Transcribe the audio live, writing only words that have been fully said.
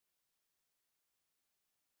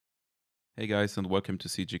Hey guys, and welcome to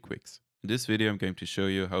CG QUICKS. In this video I'm going to show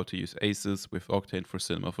you how to use ACES with Octane for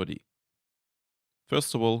Cinema 4D.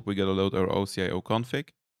 First of all, we gotta load our OCIO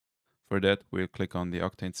config. For that we'll click on the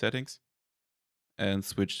Octane settings and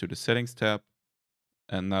switch to the settings tab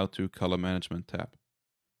and now to color management tab.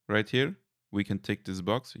 Right here we can tick this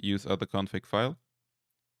box, use other config file,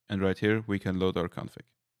 and right here we can load our config.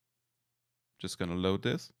 Just gonna load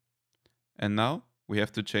this. And now we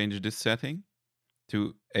have to change this setting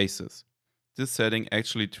to ACES. This setting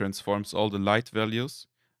actually transforms all the light values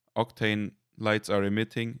Octane lights are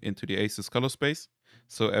emitting into the ACES color space,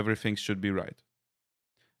 so everything should be right.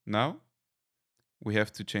 Now, we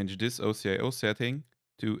have to change this OCIO setting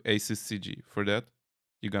to ACES CG. For that,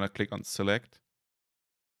 you're gonna click on Select,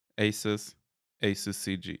 ACES, ACES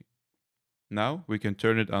CG. Now, we can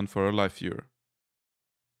turn it on for our live viewer.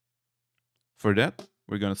 For that,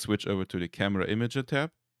 we're gonna switch over to the Camera Imager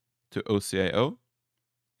tab, to OCIO,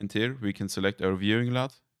 and here we can select our viewing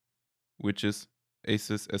lot, which is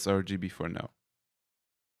ACES sRGB for now.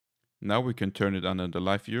 Now we can turn it on in the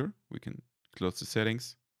live viewer. We can close the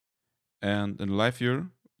settings. And in the live viewer,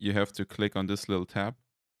 you have to click on this little tab,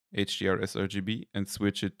 HDR sRGB, and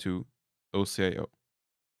switch it to OCIO.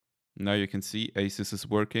 Now you can see ACES is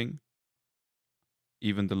working.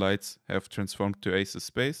 Even the lights have transformed to ACES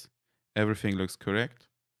space. Everything looks correct.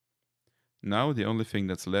 Now the only thing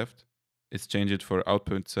that's left is change it for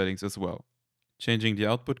output settings as well. Changing the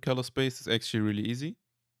output color space is actually really easy.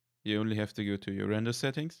 You only have to go to your render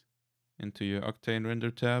settings, into your Octane render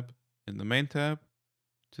tab, in the main tab,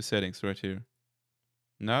 to settings right here.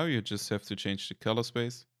 Now you just have to change the color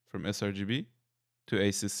space from sRGB to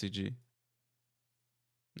ACES CG.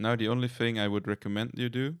 Now the only thing I would recommend you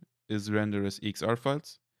do is render as XR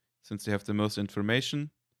files, since they have the most information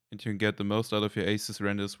and you can get the most out of your ACES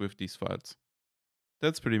renders with these files.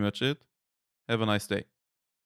 That's pretty much it. Have a nice day.